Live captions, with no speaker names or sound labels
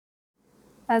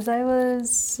As I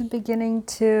was beginning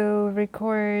to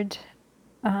record,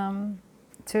 to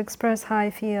express how I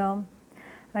feel,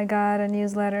 I got a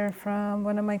newsletter from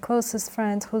one of my closest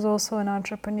friends who's also an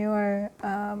entrepreneur,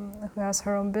 who has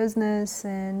her own business.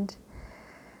 And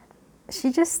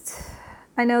she just,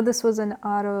 I know this was an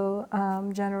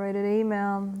auto-generated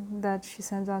email that she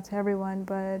sends out to everyone,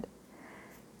 but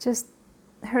just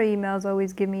her emails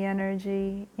always give me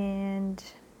energy. And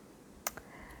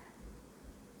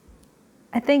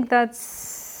I think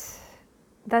that's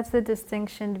the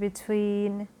distinction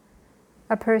between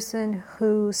a person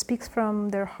who speaks from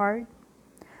their heart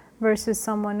versus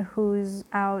someone who's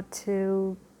out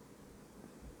to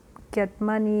get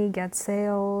money, get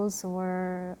sales,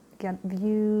 or get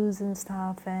views and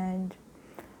stuff. And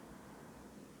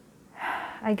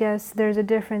I guess there's a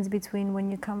difference between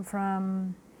when you come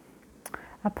from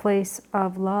a place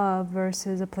of love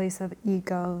versus a place of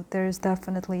ego. There's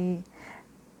definitely,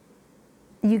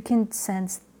 you can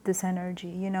sense this energy.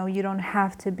 You don't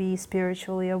have to be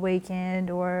spiritually awakened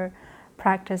or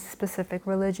practice specific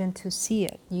religion to see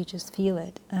it. You just feel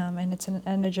it, and it's an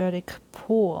energetic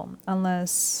pull,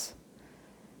 unless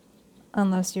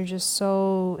you're just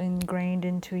so ingrained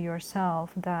into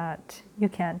yourself that you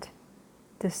can't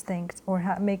distinct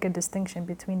or make a distinction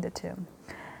between the two.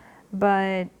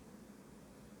 But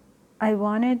I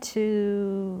wanted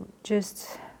to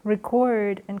just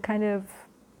record and kind of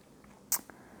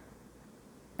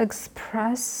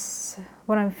express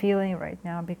what I'm feeling right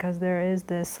now, because there is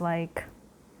this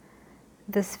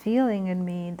feeling in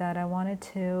me that I wanted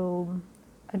to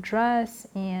address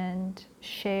and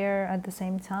share at the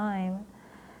same time.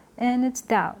 And it's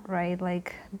doubt, right?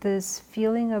 Like this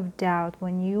feeling of doubt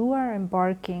when you are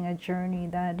embarking a journey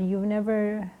that you've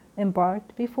never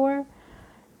embarked before.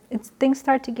 Things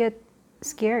start to get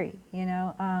scary.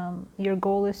 Your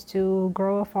goal is to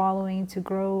grow a following, to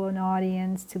grow an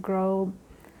audience, to grow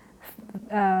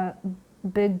a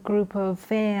big group of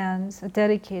fans,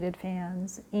 dedicated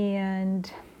fans.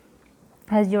 And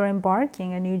as you're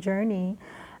embarking a new journey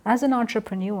as an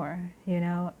entrepreneur,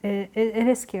 it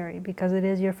is scary because it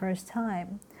is your first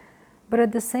time. But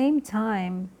at the same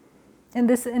time,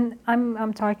 and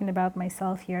I'm talking about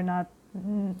myself here, not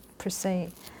per se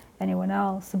anyone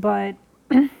else, but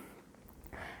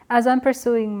as I'm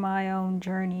pursuing my own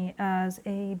journey as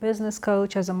a business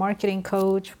coach, as a marketing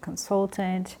coach,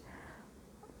 consultant,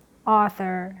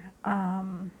 author,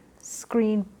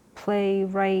 screenplay,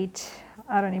 write,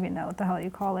 I don't even know what the hell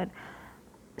you call it,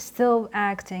 still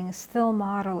acting, still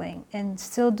modeling, and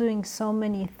still doing so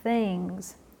many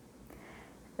things,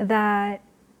 that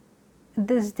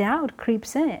this doubt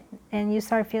creeps in, and you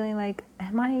start feeling like,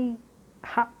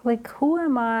 who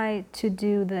am I to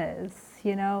do this?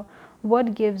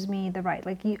 What gives me the right?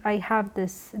 I have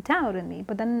this doubt in me.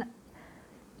 But then,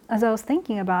 as I was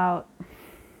thinking about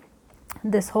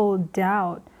this whole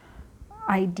doubt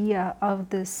idea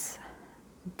of this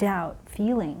doubt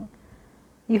feeling,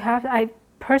 I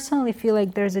personally feel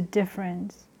like there's a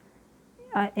difference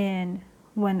in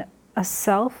when a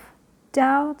self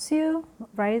doubts you,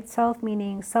 right?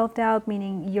 Self-doubt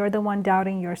meaning you're the one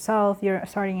doubting yourself. You're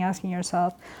starting asking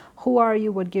yourself, who are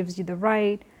you? What gives you the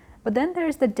right? But then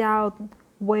there's the doubt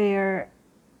where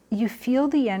you feel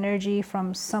the energy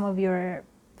from some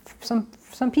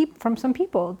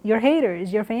people, your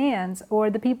haters, your fans,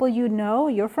 or the people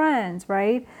your friends,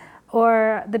 right?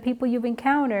 Or the people you've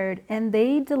encountered, and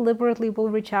they deliberately will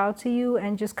reach out to you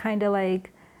and just kind of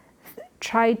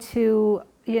try to,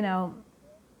 I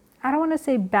don't want to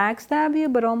say backstab you,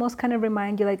 but almost kind of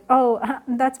remind you oh,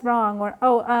 that's wrong, or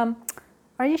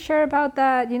are you sure about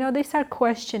that? They start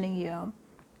questioning you.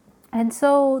 And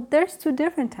so there's two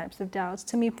different types of doubts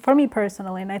for me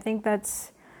personally, and I think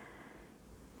that's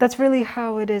really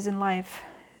how it is in life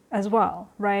as well,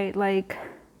 right?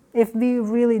 If we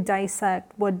really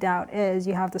dissect what doubt is,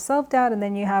 you have the self-doubt, and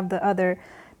then you have the other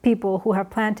people who have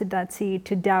planted that seed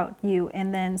to doubt you.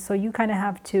 And then so you kind of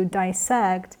have to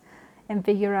dissect and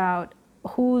figure out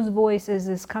whose voice is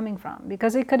this coming from.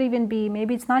 Because it could even be,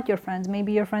 maybe it's not your friends,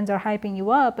 maybe your friends are hyping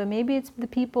you up, but maybe it's the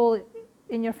people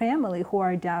in your family who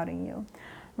are doubting you,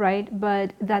 right?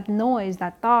 But that noise,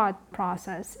 that thought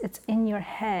process, it's in your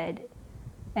head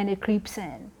and it creeps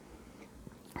in.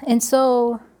 And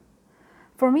so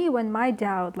for me, when my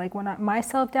doubt, my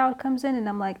self-doubt comes in and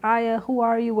I'm like, Aya, who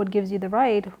are you? What gives you the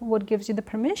right? What gives you the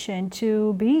permission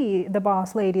to be the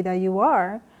boss lady that you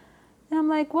are? And I'm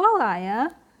like, well, Aya,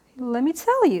 let me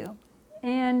tell you.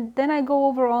 And then I go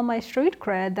over all my street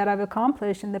cred that I've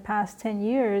accomplished in the past 10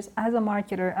 years as a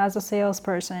marketer, as a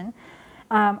salesperson,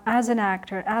 as an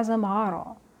actor, as a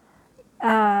model.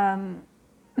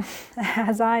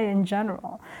 as I in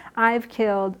general, I've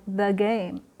killed the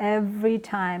game every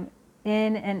time,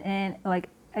 in and in, like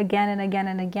again and again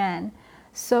and again.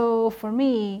 So for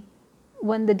me,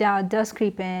 when the doubt does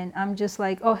creep in, I'm just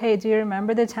like, oh, hey, do you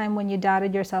remember the time when you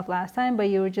doubted yourself last time, but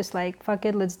you were just like, fuck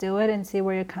it, let's do it and see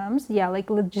where it comes? Yeah, like,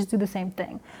 let's just do the same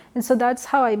thing. And so that's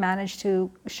how I managed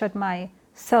to shut my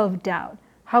self-doubt.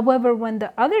 However, when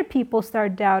the other people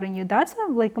start doubting you, that's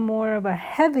like more of a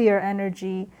heavier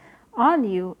energy on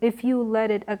you. If you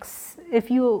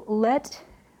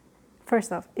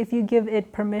first off, if you give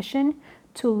it permission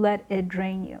to let it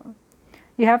drain you.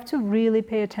 You have to really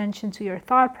pay attention to your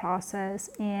thought process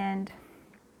and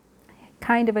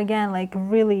kind of, again, like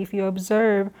really, if you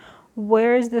observe,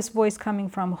 where is this voice coming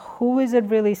from? Who is it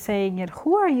really saying it?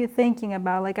 Who are you thinking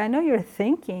about? Like, I know you're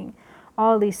thinking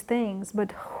all these things,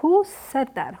 but who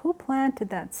said that? Who planted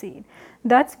that seed?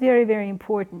 That's very, very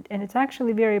important. And it's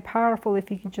actually very powerful if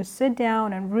you can just sit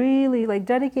down and really like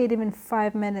dedicate even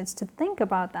 5 minutes to think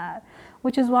about that,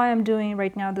 which is why I'm doing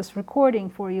right now this recording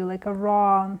for you, like a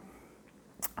raw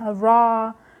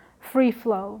free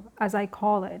flow, as I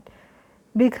call it,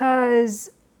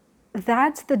 because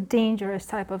that's the dangerous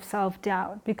type of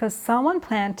self-doubt, because someone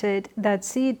planted that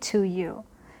seed to you.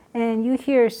 And you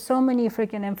hear so many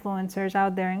freaking influencers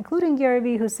out there, including Gary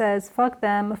Vee, who says, fuck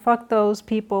them, fuck those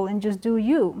people, and just do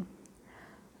you.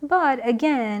 But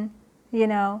again, you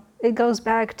know, it goes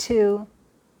back to,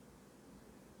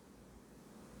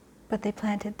 but they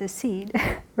planted the seed,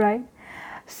 right?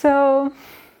 So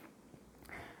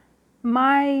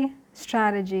my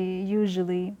strategy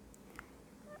usually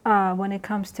when it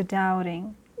comes to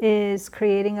doubting is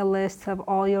creating a list of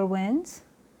all your wins.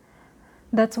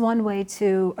 That's one way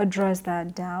to address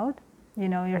that doubt. You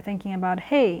know, you're thinking about,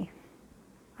 hey,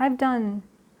 I've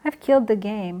killed the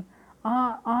game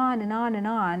on and on and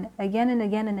on, again and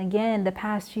again and again the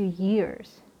past few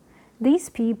years. These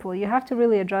people, you have to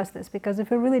really address this, because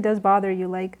if it really does bother you,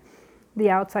 like the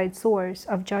outside source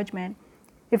of judgment,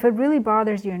 if it really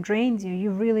bothers you and drains you,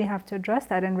 you really have to address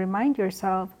that and remind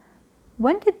yourself,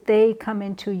 when did they come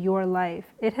into your life?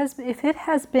 If it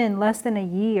has been less than a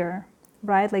year,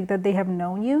 right, like that they have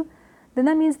known you, then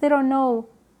that means they don't know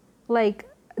like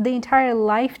the entire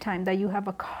lifetime that you have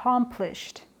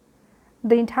accomplished,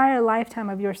 the entire lifetime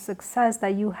of your success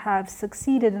that you have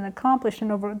succeeded and accomplished,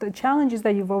 and over the challenges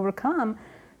that you've overcome.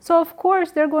 So of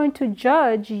course they're going to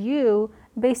judge you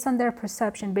based on their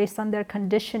perception, based on their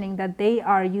conditioning that they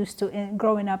are used to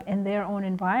growing up in their own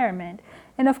environment.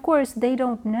 And of course they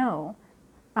don't know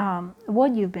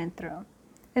what you've been through.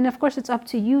 And of course it's up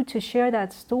to you to share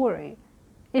that story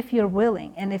if you're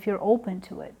willing and if you're open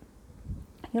to it.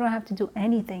 You don't have to do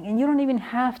anything, and you don't even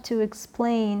have to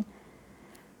explain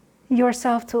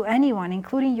yourself to anyone,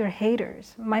 including your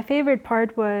haters. My favorite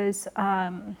part was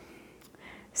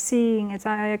seeing, it's,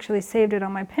 I actually saved it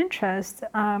on my Pinterest,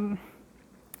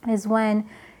 is when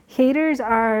haters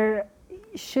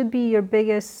should be your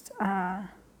biggest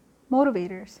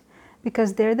motivators,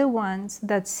 because they're the ones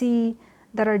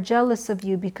that are jealous of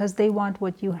you because they want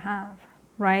what you have,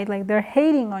 right? Like they're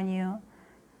hating on you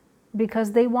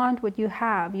because they want what you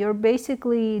have. You're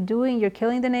basically you're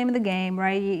killing the name of the game,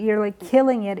 right? You're like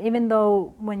killing it, even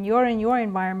though when you're in your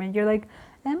environment, you're like,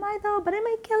 am I though? But am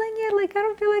I killing it? Like, I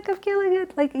don't feel like I'm killing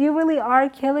it. Like, you really are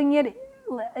killing it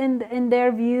in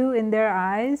their view, in their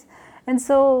eyes. And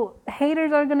so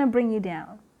haters are gonna bring you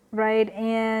down, right?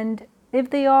 And if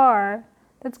they are,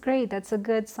 that's great. That's a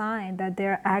good sign that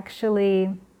they're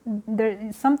actually,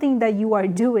 something that you are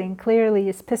doing clearly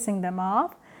is pissing them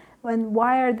off. And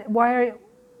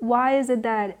why is it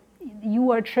that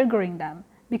you are triggering them?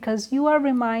 Because you are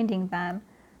reminding them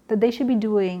that they should be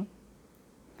doing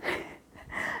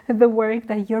the work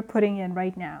that you're putting in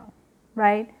right now,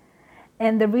 right?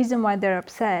 And the reason why they're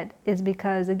upset is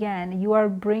because, again, you are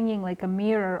bringing like a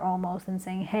mirror almost and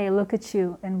saying, hey, look at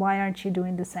you, and why aren't you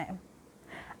doing the same?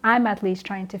 I'm at least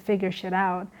trying to figure shit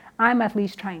out. I'm at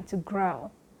least trying to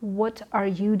grow. What are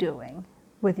you doing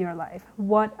with your life?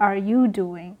 What are you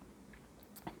doing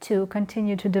to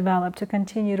continue to develop, to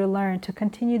continue to learn, to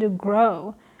continue to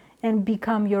grow and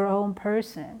become your own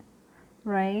person,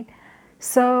 right?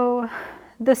 So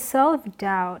the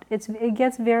self-doubt, it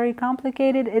gets very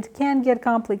complicated. It can get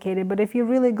complicated, but if you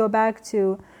really go back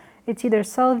to, it's either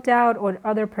self-doubt or the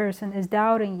other person is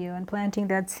doubting you and planting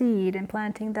that seed and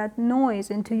planting that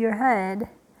noise into your head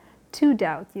to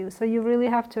doubt you. So you really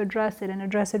have to address it, and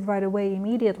address it right away,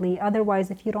 immediately.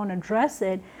 Otherwise, if you don't address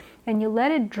it and you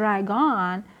let it drag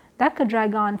on, that could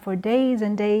drag on for days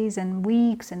and days and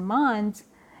weeks and months,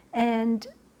 and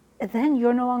then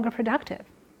you're no longer productive.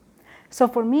 So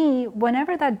for me,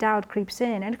 whenever that doubt creeps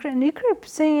in, and it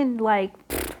creeps in like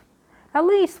at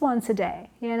least once a day,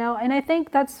 you know. And I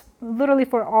think that's literally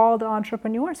for all the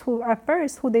entrepreneurs who at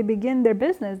first, who they begin their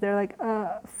business, they're like,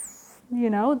 you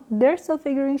know, they're still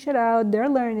figuring shit out, they're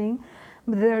learning,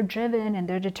 but they're driven and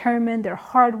they're determined, they're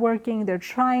hardworking, they're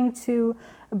trying to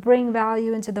bring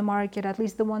value into the market, at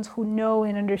least the ones who know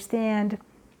and understand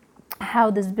how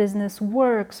this business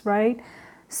works, right?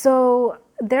 So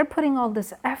they're putting all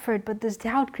this effort, but this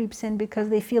doubt creeps in because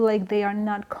they feel like they are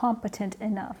not competent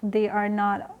enough, they are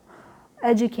not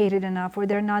educated enough, or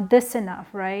they're not this enough,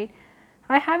 right?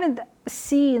 I haven't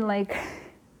seen like,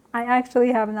 I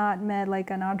actually have not met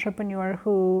like an entrepreneur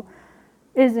who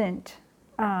isn't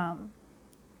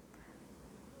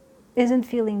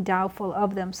feeling doubtful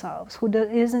of themselves, who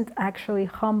isn't actually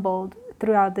humbled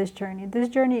throughout this journey. This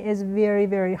journey is very,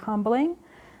 very humbling,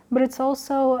 but it's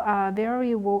also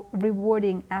very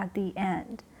rewarding at the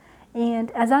end.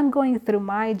 And as I'm going through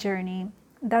my journey,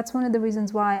 that's one of the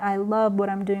reasons why I love what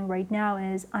I'm doing right now,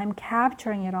 is I'm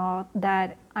capturing it all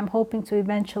that I'm hoping to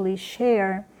eventually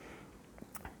share.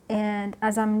 And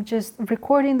as I'm just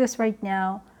recording this right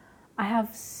now, I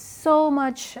have so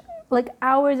much, like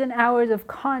hours and hours of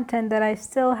content that I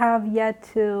still have yet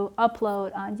to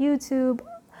upload on YouTube,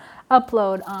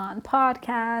 upload on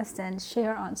podcasts, and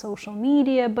share on social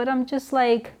media. But I'm just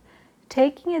like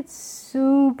taking it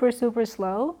super, super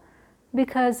slow,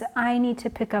 because I need to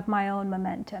pick up my own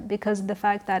momentum, because of the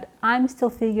fact that I'm still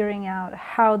figuring out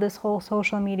how this whole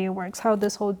social media works, how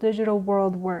this whole digital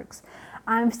world works.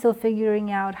 I'm still figuring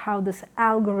out how this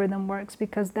algorithm works,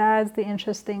 because that's the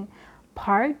interesting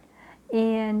part,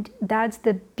 and that's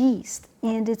the beast.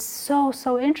 And it's so,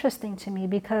 so interesting to me,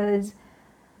 because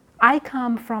I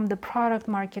come from the product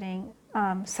marketing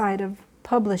side of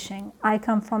publishing. I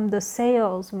come from the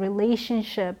sales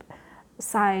relationship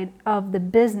side of the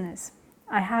business.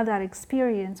 I have that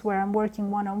experience where I'm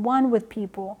working one-on-one with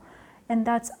people, and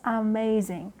that's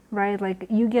amazing, right? Like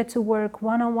you get to work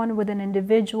one-on-one with an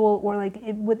individual, or like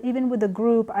even with a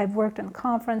group. I've worked in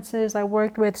conferences, I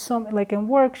worked with like in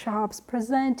workshops,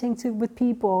 presenting with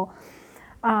people,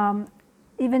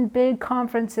 even big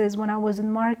conferences when I was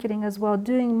in marketing as well,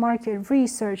 doing market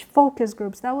research, focus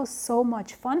groups. That was so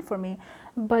much fun for me.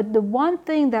 But the one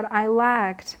thing that I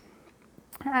lacked,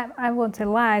 I won't say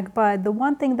lag, but the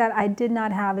one thing that I did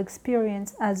not have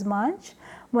experience as much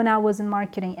when I was in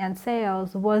marketing and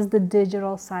sales was the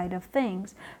digital side of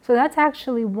things. So that's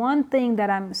actually one thing that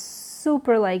I'm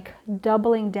super like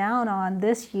doubling down on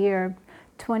this year,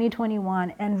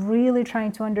 2021, and really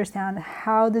trying to understand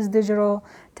how this digital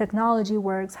technology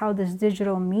works, how this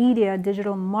digital media,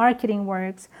 digital marketing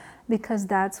works, because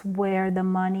that's where the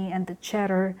money and the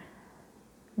cheddar,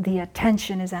 the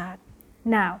attention is at.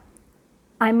 Now,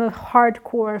 I'm a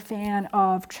hardcore fan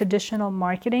of traditional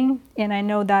marketing, and I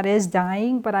know that is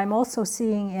dying, but I'm also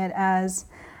seeing it as,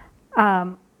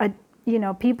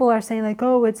 people are saying like,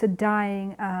 oh, it's a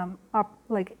dying,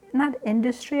 like not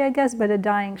industry, I guess, but a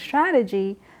dying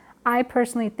strategy. I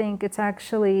personally think it's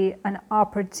actually an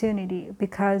opportunity,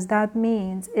 because that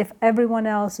means if everyone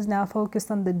else is now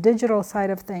focused on the digital side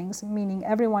of things, meaning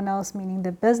everyone else, meaning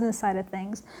the business side of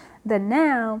things, then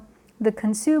now the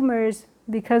consumers,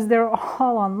 because they're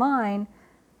all online,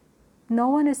 no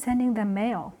one is sending them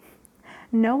mail.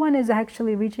 No one is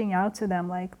actually reaching out to them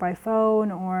like by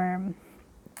phone, or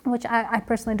which I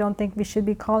personally don't think we should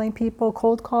be calling people,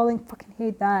 cold calling, fucking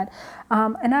hate that.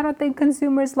 And I don't think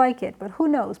consumers like it, but who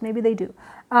knows, maybe they do.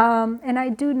 And I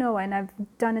do know, and I've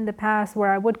done in the past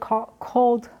where I would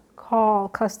cold call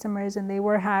customers and they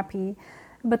were happy,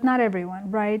 but not everyone,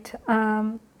 right?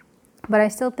 But I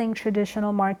still think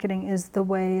traditional marketing is the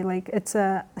way. Like it's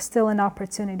still an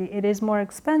opportunity. It is more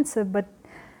expensive, but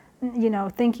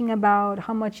thinking about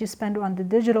how much you spend on the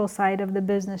digital side of the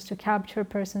business to capture a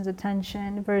person's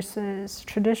attention versus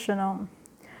traditional,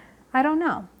 I don't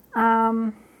know.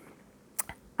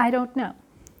 I don't know.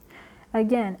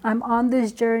 Again, I'm on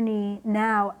this journey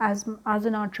now as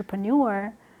an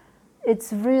entrepreneur.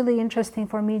 It's really interesting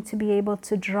for me to be able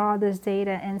to draw this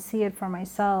data and see it for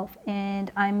myself.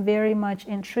 And I'm very much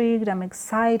intrigued. I'm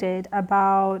excited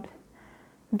about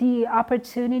the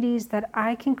opportunities that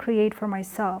I can create for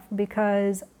myself,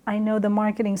 because I know the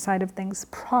marketing side of things,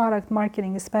 product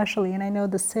marketing especially, and I know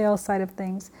the sales side of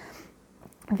things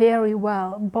very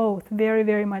well, both very,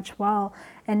 very much well.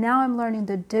 And now I'm learning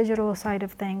the digital side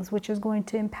of things, which is going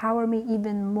to empower me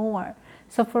even more.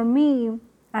 So for me,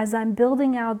 as I'm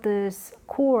building out this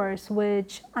course,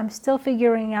 which I'm still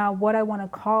figuring out what I want to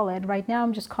call it. Right now,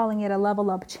 I'm just calling it a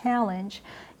level up challenge,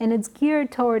 and it's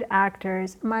geared toward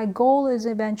actors. My goal is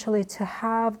eventually to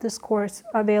have this course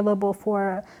available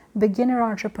for beginner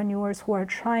entrepreneurs who are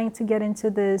trying to get into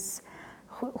this,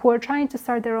 who are trying to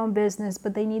start their own business,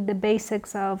 but they need the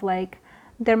basics of like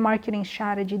their marketing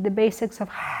strategy, the basics of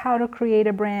how to create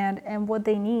a brand and what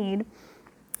they need.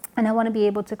 And I want to be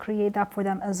able to create that for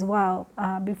them as well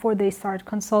before they start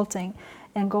consulting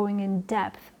and going in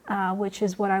depth, which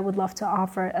is what I would love to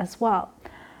offer as well.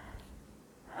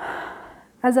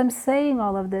 As I'm saying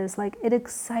all of this, like, it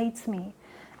excites me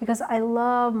because I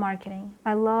love marketing.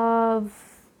 I love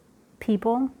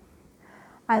people.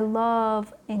 I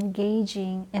love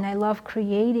engaging, and I love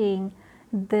creating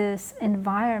this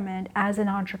environment as an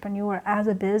entrepreneur, as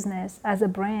a business, as a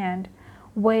brand,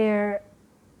 where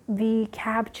we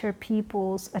capture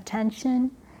people's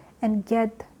attention and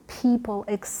get people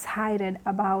excited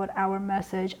about our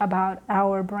message, about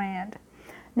our brand.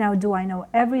 Now, do I know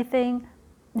everything?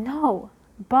 No,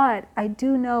 but I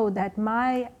do know that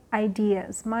my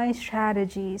ideas, my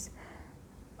strategies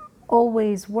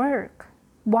always work.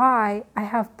 Why? I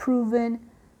have proven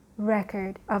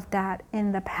record of that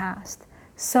in the past.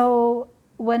 So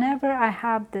whenever I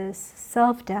have this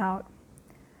self-doubt,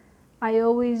 I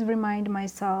always remind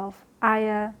myself,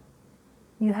 Aya,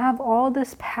 you have all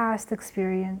this past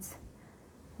experience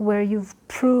where you've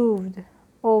proved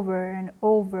over and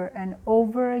over and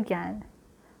over again,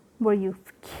 where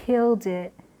you've killed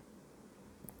it.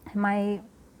 My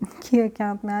key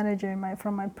account manager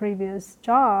from my previous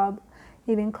job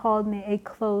even called me a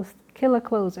killer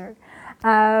closer.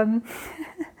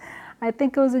 I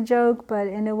think it was a joke, but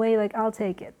in a way, like, I'll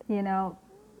take it, you know.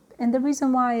 And the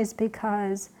reason why is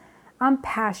because I'm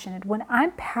passionate. When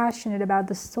I'm passionate about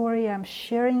the story I'm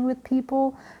sharing with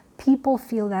people, people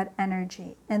feel that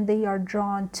energy and they are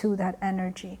drawn to that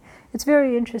energy. It's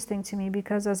very interesting to me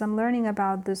because as I'm learning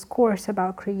about this course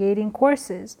about creating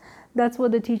courses, that's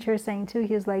what the teacher is saying too.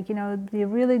 He's like, you know, it'd be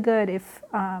really good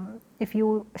if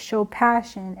you show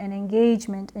passion and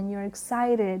engagement and you're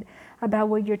excited about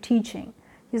what you're teaching.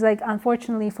 He's like,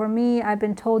 unfortunately for me, I've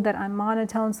been told that I'm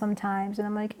monotone sometimes. And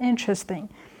I'm like, interesting.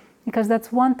 Because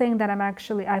that's one thing that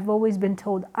I've always been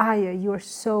told, Aya, you're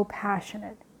so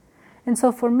passionate. And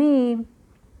so for me,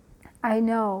 I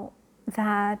know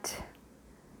that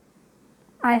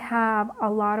I have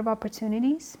a lot of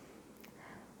opportunities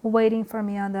waiting for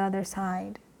me on the other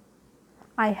side.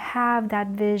 I have that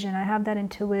vision, I have that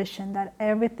intuition that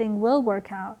everything will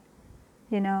work out,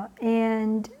 you know.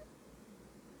 And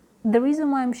the reason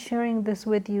why I'm sharing this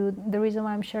with you, the reason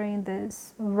why I'm sharing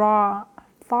this raw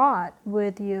thought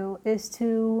with you is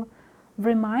to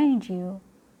remind you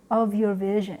of your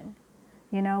vision.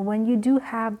 You know, when you do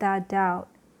have that doubt,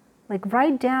 like,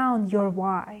 write down your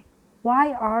why.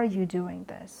 Why are you doing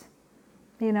this?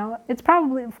 You know, it's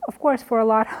probably, of course, for a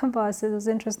lot of us, it was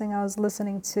interesting. I was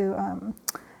listening to,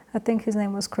 I think his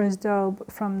name was Chris Dobe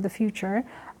from the future,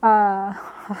 on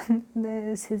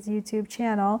his YouTube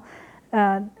channel,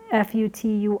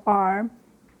 FUTUR,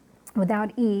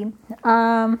 without E.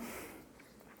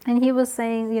 And he was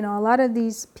saying, you know, a lot of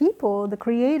these people, the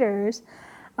creators,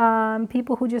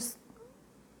 people who just,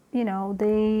 you know,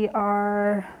 they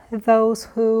are those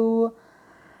who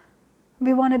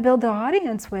we want to build the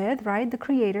audience with, right? The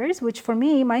creators, which for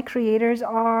me, my creators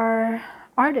are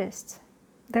artists.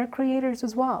 They're creators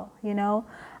as well, you know.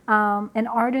 And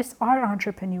artists are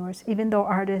entrepreneurs, even though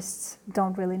artists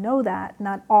don't really know that.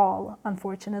 Not all,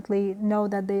 unfortunately, know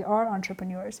that they are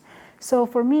entrepreneurs. So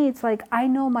for me, it's like, I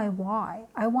know my why.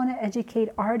 I want to educate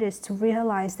artists to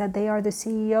realize that they are the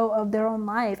CEO of their own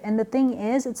life. And the thing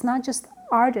is, it's not just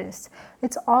artists,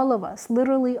 it's all of us.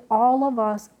 Literally, all of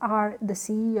us are the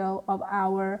CEO of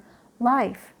our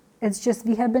life. It's just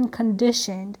we have been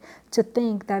conditioned to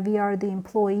think that we are the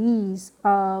employees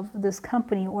of this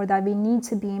company, or that we need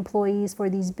to be employees for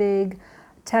these big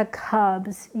tech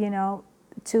hubs, you know,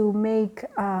 to make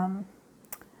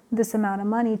this amount of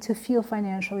money to feel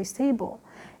financially stable.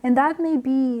 And that may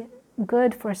be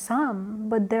good for some,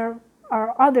 but there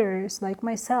are others like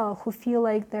myself who feel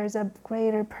like there's a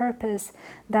greater purpose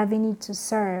that we need to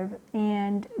serve,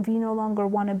 and we no longer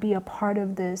want to be a part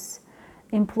of this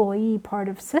employee part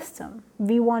of system.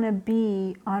 We want to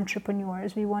be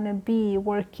entrepreneurs. We want to be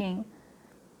working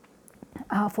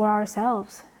for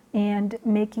ourselves and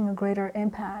making a greater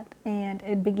impact. And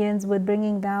it begins with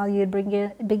bringing value.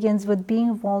 It begins with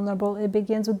being vulnerable. It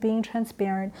begins with being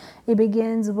transparent. It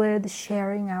begins with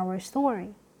sharing our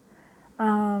story.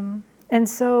 And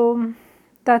so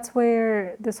that's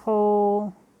where this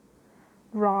whole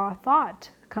raw thought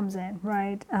comes in,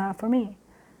 right? For me.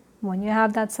 When you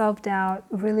have that self-doubt,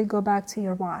 really go back to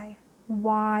your why.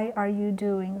 Why are you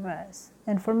doing this?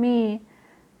 And for me,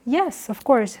 yes, of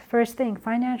course, first thing,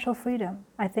 financial freedom.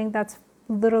 I think that's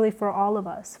literally for all of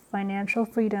us, financial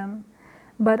freedom.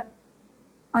 But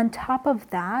on top of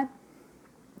that,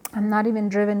 I'm not even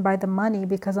driven by the money,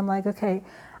 because I'm like, okay,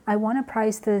 I want to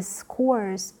price this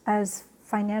course as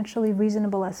financially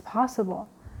reasonable as possible,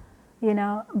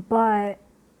 but,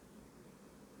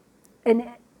 and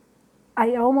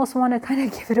I almost want to kind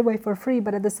of give it away for free,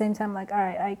 but at the same time, like, all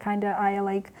right, I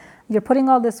like, you're putting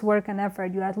all this work and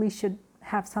effort, you at least should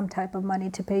have some type of money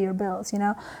to pay your bills,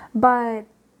 but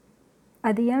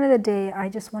at the end of the day, I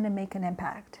just want to make an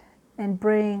impact and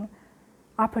bring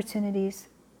opportunities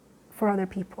for other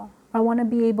people. I want to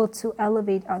be able to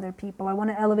elevate other people. I want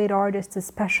to elevate artists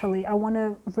especially. I want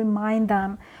to remind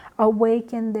them,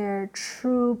 awaken their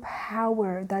true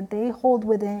power that they hold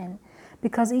within,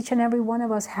 because each and every one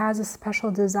of us has a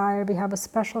special desire. We have a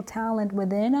special talent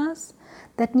within us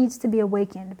that needs to be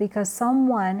awakened, because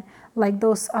someone like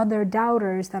those other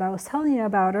doubters that I was telling you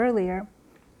about earlier,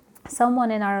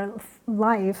 someone in our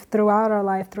life, throughout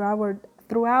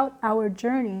our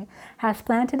journey, has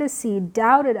planted a seed,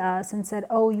 doubted us, and said,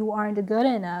 oh, you aren't good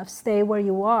enough, stay where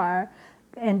you are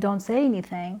and don't say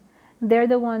anything. They're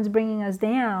the ones bringing us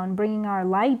down, bringing our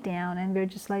light down, and we're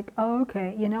just like, oh,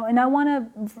 okay, and I want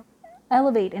to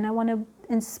elevate, and I want to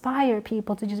inspire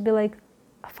people to just be like,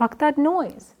 fuck that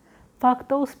noise, fuck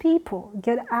those people,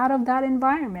 get out of that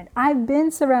environment. I've been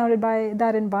surrounded by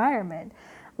that environment.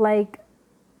 Like,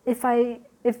 if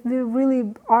we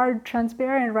really are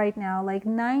transparent right now, like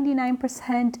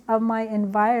 99% of my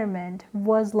environment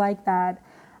was like that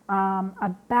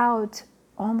about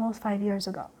almost 5 years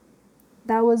ago.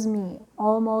 That was me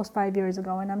almost 5 years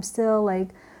ago, and I'm still like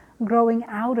growing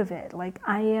out of it. Like,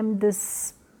 I am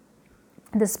this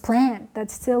plant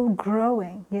that's still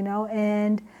growing,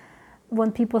 and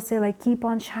when people say like, keep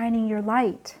on shining your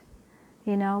light,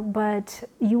 but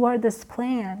you are this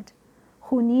plant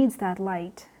who needs that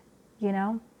light,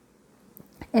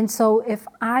 and so if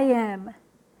I am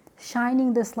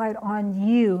shining this light on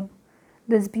you,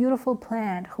 this beautiful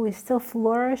plant who is still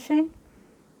flourishing,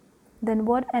 then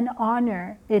what an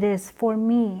honor it is for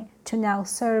me to now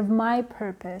serve my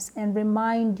purpose and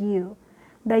remind you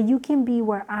that you can be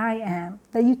where I am,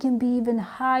 that you can be even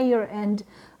higher and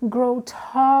grow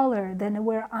taller than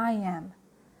where I am,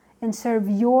 and serve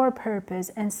your purpose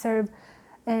and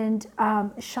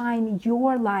shine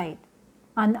your light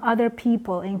on other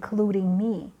people, including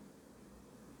me,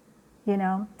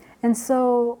 And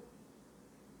so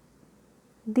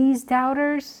these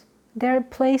doubters, they're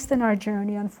placed in our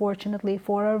journey, unfortunately,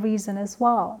 for a reason as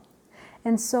well.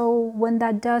 And so when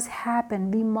that does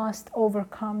happen, we must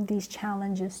overcome these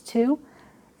challenges too,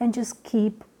 and just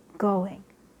keep going.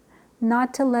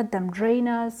 Not to let them drain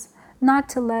us, not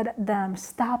to let them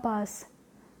stop us.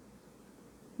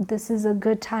 This is a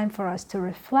good time for us to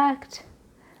reflect,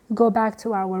 go back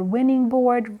to our winning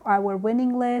board, our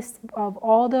winning list of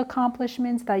all the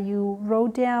accomplishments that you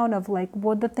wrote down, of like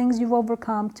what the things you've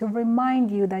overcome, to remind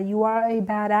you that you are a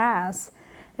badass,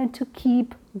 and to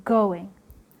keep going,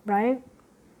 right?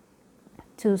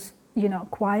 To,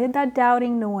 quiet that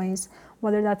doubting noise,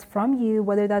 whether that's from you,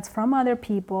 whether that's from other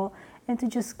people, and to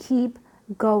just keep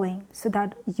going so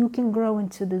that you can grow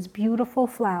into this beautiful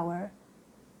flower,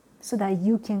 so that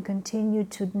you can continue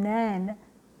to then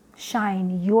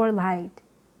shine your light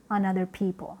on other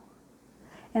people.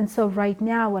 And so right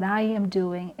now what I am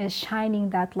doing is shining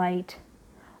that light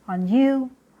on you.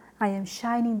 I am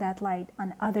shining that light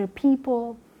on other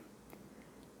people.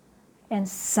 And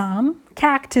some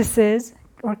cactuses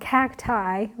or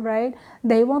cacti, right,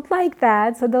 they won't like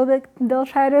that, so they'll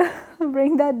try to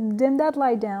dim that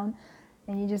light down.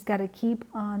 And you just got to keep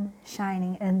on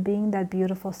shining and being that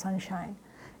beautiful sunshine.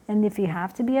 And if you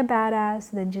have to be a badass,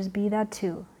 then just be that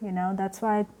too. That's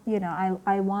why,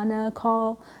 I want to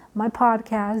call my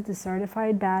podcast the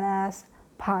Certified Badass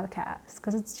Podcast,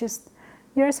 because it's just,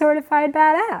 you're a certified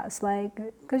badass, like,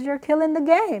 because you're killing the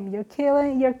game. You're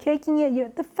kicking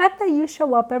it. The fact that you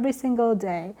show up every single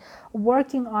day,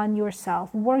 working on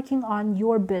yourself, working on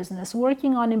your business,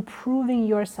 working on improving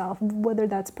yourself, whether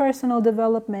that's personal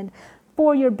development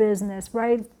for your business,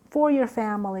 right? For your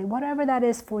family, whatever that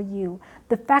is for you.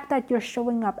 The fact that you're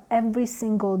showing up every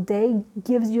single day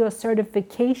gives you a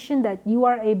certification that you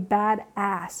are a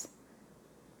badass.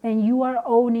 And you are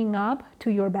owning up to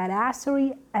your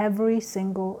badassery every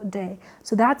single day.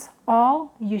 So that's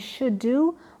all you should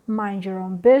do. Mind your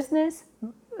own business,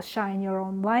 shine your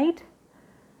own light,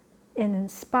 and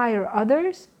inspire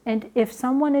others. And if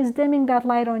someone is dimming that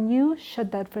light on you,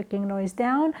 shut that freaking noise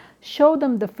down. Show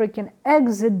them the freaking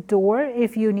exit door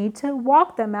if you need to.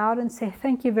 Walk them out and say,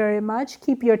 thank you very much.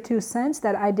 Keep your 2 cents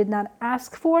that I did not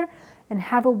ask for, and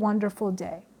have a wonderful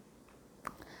day.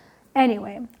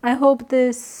 Anyway, I hope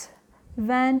this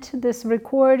vent, this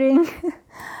recording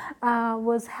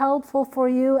was helpful for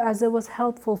you as it was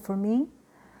helpful for me.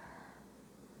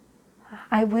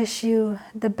 I wish you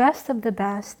the best of the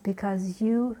best because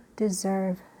you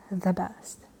deserve the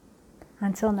best.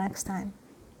 Until next time.